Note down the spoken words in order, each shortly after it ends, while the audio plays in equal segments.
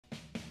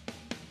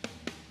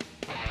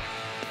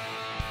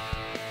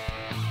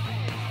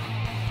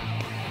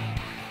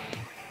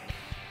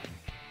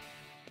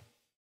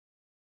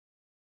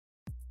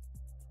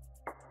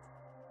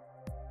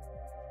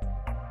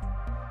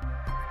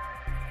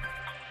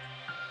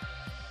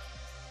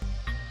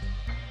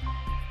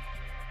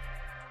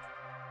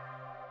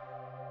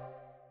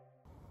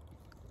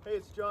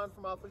it's John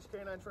from Leash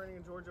K9 Training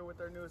in Georgia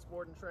with our newest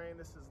board and train.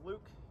 This is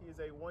Luke. He's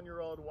a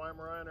 1-year-old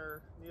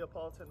Weimaraner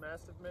Neapolitan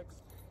Mastiff mix.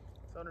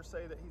 Some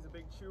say that he's a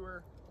big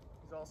chewer.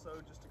 He's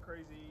also just a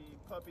crazy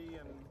puppy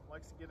and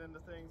likes to get into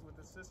things with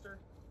his sister,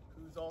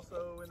 who's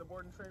also in the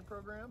board and train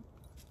program.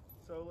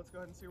 So let's go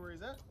ahead and see where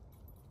he's at.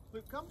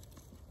 Luke, come.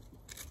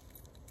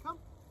 Come.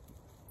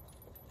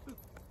 Luke,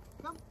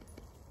 come.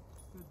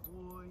 Good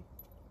boy.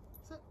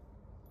 Sit.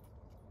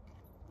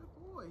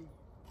 Good boy.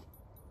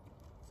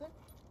 Sit.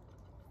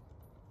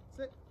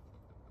 Sit.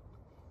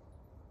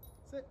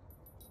 Sit.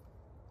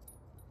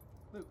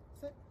 Luke,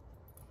 sit.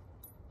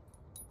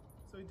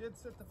 So he did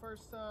sit the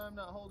first time,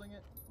 not holding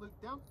it. Luke,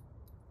 down.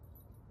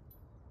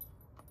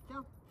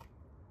 Down.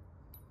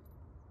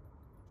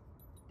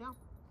 Down.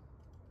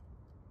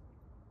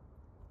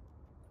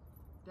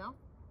 Down.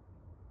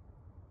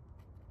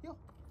 Heel.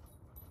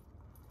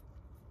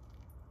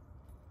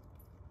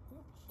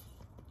 Heel.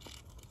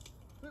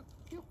 Luke,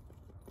 heel.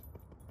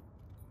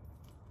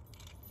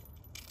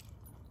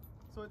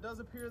 So it does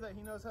appear that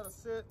he knows how to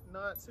sit,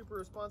 not super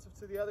responsive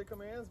to the other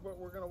commands, but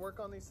we're going to work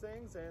on these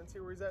things and see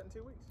where he's at in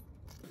 2 weeks.